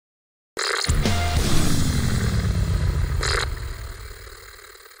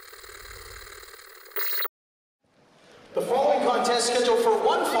is scheduled for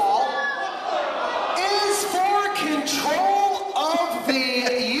one fall is for control of the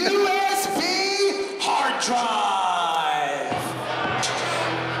USB hard drive.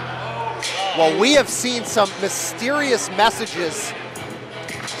 Well, we have seen some mysterious messages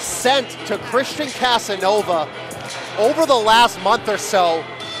sent to Christian Casanova over the last month or so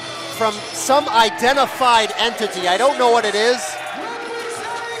from some identified entity. I don't know what it is.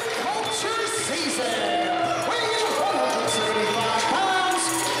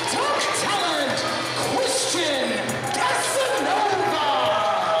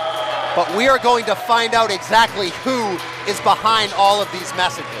 But we are going to find out exactly who is behind all of these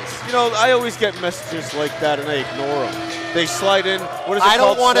messages. You know, I always get messages like that and I ignore them. They slide in. What is it I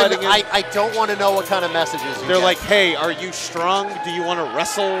called? I don't want to know what kind of messages you They're get. like, hey, are you strong? Do you want to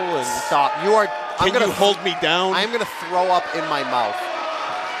wrestle? And stop. You are. Can you hold me down? I'm going to throw up in my mouth.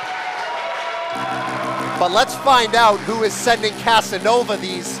 But let's find out who is sending Casanova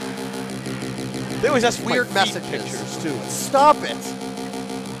these they always ask weird my feet messages. Pictures too. Stop it.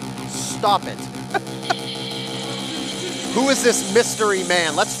 Stop it. Who is this mystery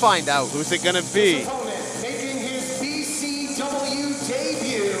man? Let's find out. Who's it gonna be? Making his BCW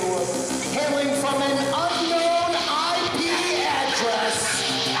debut, hailing from an unknown IP address,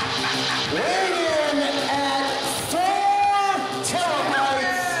 weighing in at 4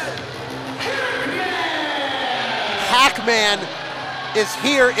 terabytes, HACKMAN is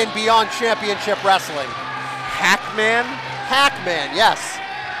here in Beyond Championship Wrestling. HACKMAN? HACKMAN, yes.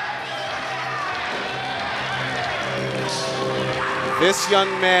 This young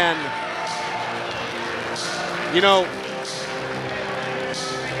man, you know,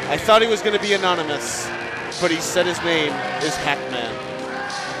 I thought he was going to be anonymous, but he said his name is HACKMAN.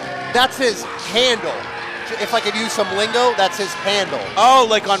 That's his handle. If I could use some lingo, that's his handle. Oh,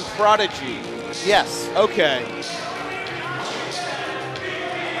 like on Prodigy. Yes. Okay.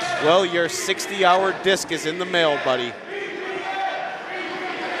 Well, your 60-hour disc is in the mail, buddy.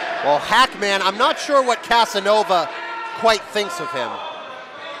 Well, HACKMAN, I'm not sure what Casanova quite thinks of him.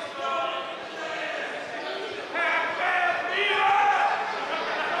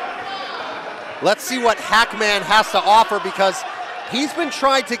 Let's see what HACKMAN has to offer, because he's been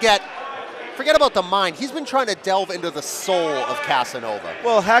trying to get, forget about the mind, he's been trying to delve into the soul of Casanova.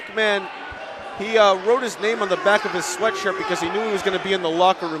 Well, HACKMAN, he wrote his name on the back of his sweatshirt because he knew he was going to be in the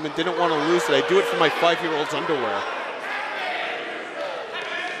locker room and didn't want to lose it. I do it for my 5-year-old's underwear.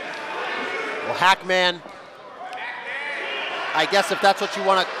 Well, HACKMAN, I guess if that's what you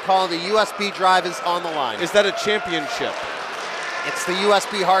want to call the USB drive, is on the line. Is that a championship? It's the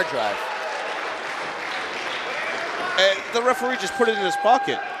USB hard drive. The referee just put it in his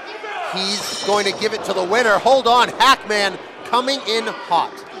pocket. He's going to give it to the winner. Hold on, HACKMAN coming in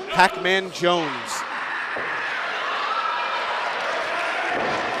hot. HACKMAN Jones.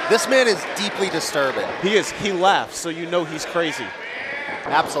 This man is deeply disturbing. He is. He laughs, so you know he's crazy.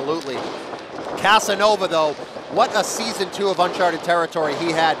 Absolutely. Casanova, though, what a season 2 of Uncharted Territory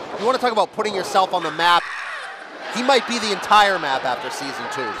he had. You want to talk about putting yourself on the map? He might be the entire map after season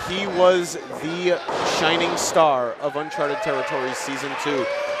 2. He was the shining star of Uncharted Territory season 2.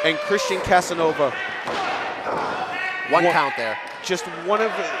 And Christian Casanova. One count there. Just one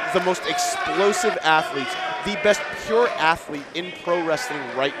of the most explosive athletes, the best pure athlete in pro wrestling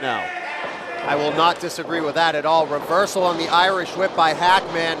right now. I will not disagree with that at all. Reversal on the Irish whip by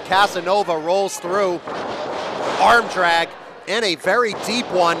HACKMAN. Casanova rolls through. Arm drag and a very deep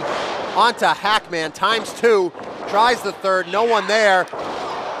one onto HACKMAN. ×2. Tries the third. No one there.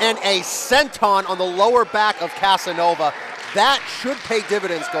 And a senton on the lower back of Casanova. That should pay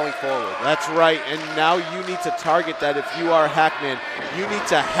dividends going forward. That's right. And now you need to target that if you are HACKMAN. You need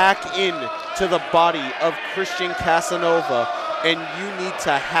to hack in to the body of Christian Casanova. And you need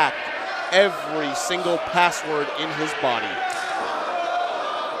to hack every single password in his body.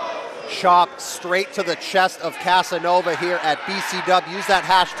 Chop straight to the chest of Casanova here at BCW. Use that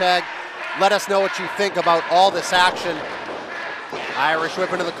hashtag. Let us know what you think about all this action. Irish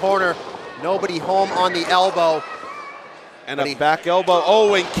whip into the corner. Nobody home on the elbow. And a back elbow.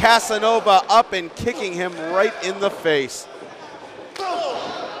 Oh, and Casanova up and kicking him right in the face.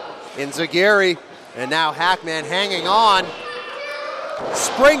 Inzaguri, and now HACKMAN hanging on.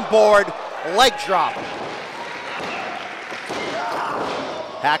 Springboard, leg drop.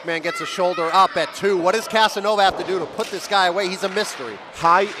 HACKMAN gets a shoulder up at 2. What does Casanova have to do to put this guy away? He's a mystery.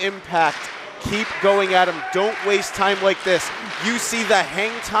 High impact. Keep going at him. Don't waste time like this. You see the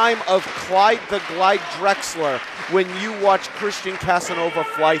hang time of Clyde the Glide Drexler when you watch Christian Casanova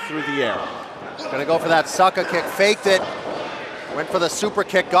fly through the air. Gonna go for that sucker kick, faked it. Went for the super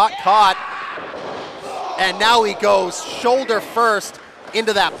kick, got caught. And now he goes shoulder first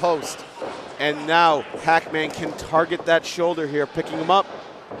into that post. And now HACKMAN can target that shoulder here, picking him up.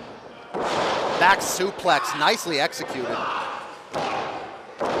 Back suplex, nicely executed.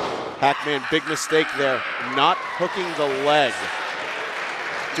 HACKMAN, big mistake there, not hooking the leg.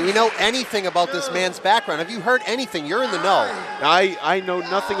 Do we know anything about this man's background? Have you heard anything? You're in the know. I know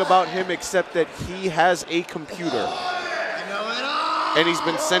nothing about him except that he has a computer. And he's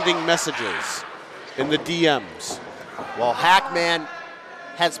been sending messages in the DMs. Well, HACKMAN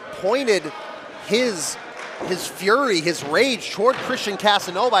has pointed his fury, his rage toward Christian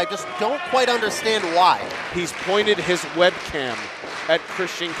Casanova. I just don't quite understand why. He's pointed his webcam at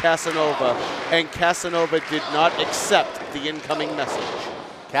Christian Casanova, and Casanova did not accept the incoming message.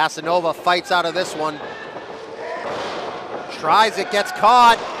 Casanova fights out of this one. Tries it, gets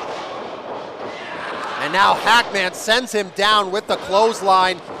caught. And now HACKMAN sends him down with the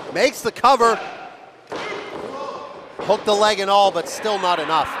clothesline, makes the cover. Hooked the leg and all, but still not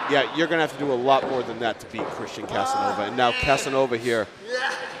enough. Yeah, you're going to have to do a lot more than that to beat Christian Casanova. And now Casanova here,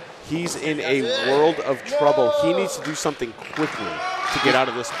 he's in a world of trouble. He needs to do something quickly to get out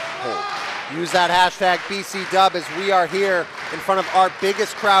of this hole. Use that hashtag BCDub as we are here in front of our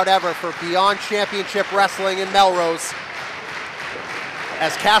biggest crowd ever for Beyond Championship Wrestling in Melrose.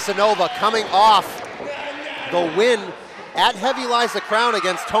 As Casanova coming off the win at Heavy Lies the Crown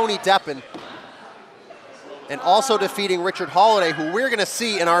against Tony Deppen, and also defeating Richard Holiday, who we're going to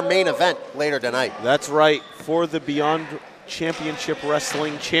see in our main event later tonight. That's right, for the Beyond Championship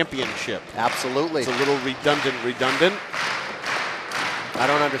Wrestling Championship. Absolutely. It's a little redundant. I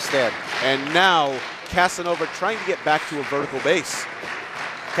don't understand. And now Casanova trying to get back to a vertical base.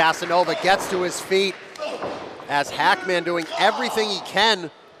 Casanova gets to his feet as HACKMAN doing everything he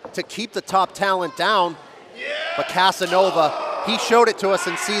can to keep the top talent down. But Casanova, he showed it to us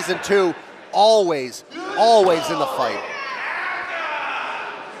in season 2, always in the fight.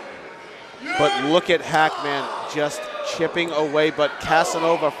 But look at HACKMAN just chipping away, but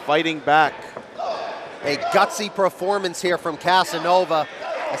Casanova fighting back. A gutsy performance here from Casanova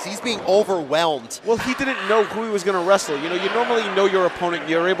as he's being overwhelmed. Well, he didn't know who he was going to wrestle. You know, you normally know your opponent,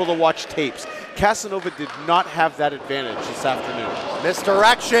 you're able to watch tapes. Casanova did not have that advantage this afternoon.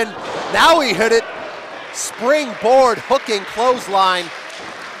 Misdirection, now he hit it. Springboard hooking clothesline.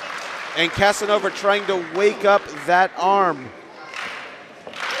 And Casanova trying to wake up that arm.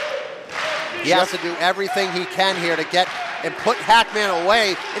 He has to do everything he can here to get and put HACKMAN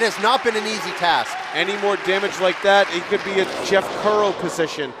away. It has not been an easy task. Any more damage like that, it could be a Jeff Currow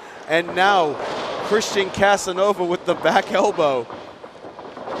position. And now, Christian Casanova with the back elbow.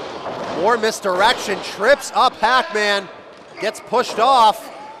 More misdirection, trips up HACKMAN, gets pushed off,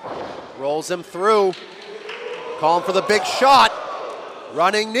 rolls him through, calling for the big shot,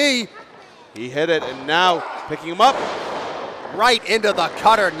 running knee. He hit it, and now picking him up. Right into the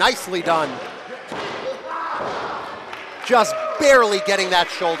cutter, nicely done. Just barely getting that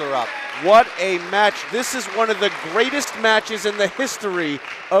shoulder up. What a match. This is one of the greatest matches in the history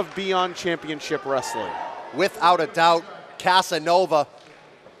of Beyond Championship Wrestling. Without a doubt, Casanova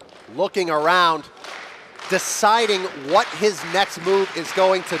looking around, deciding what his next move is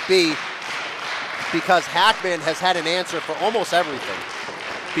going to be, because HACKMAN has had an answer for almost everything.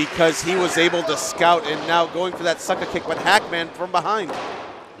 Because he was able to scout, and now going for that sucker kick, but HACKMAN from behind.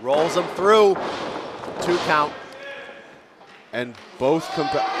 Rolls him through, 2 count. And both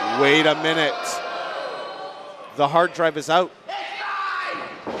wait a minute. The hard drive is out.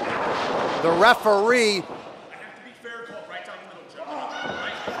 The referee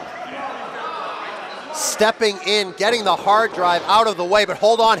stepping in, getting the hard drive out of the way, but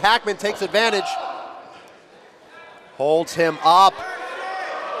hold on, HACKMAN takes advantage. Holds him up.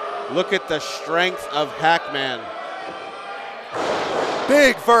 Look at the strength of HACKMAN.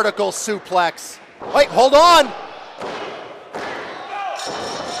 Big vertical suplex. Wait, hold on.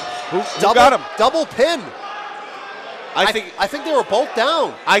 Who got him? Double pin. I think they were both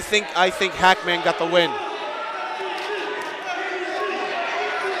down. I think HACKMAN got the win.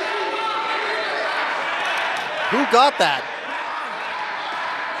 Who got that?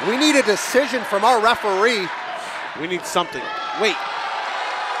 We need a decision from our referee. We need something. Wait.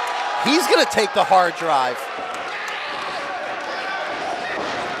 He's going to take the hard drive.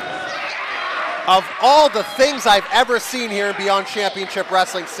 Of all the things I've ever seen here in Beyond Championship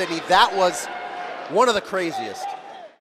Wrestling, Sydney, that was one of the craziest.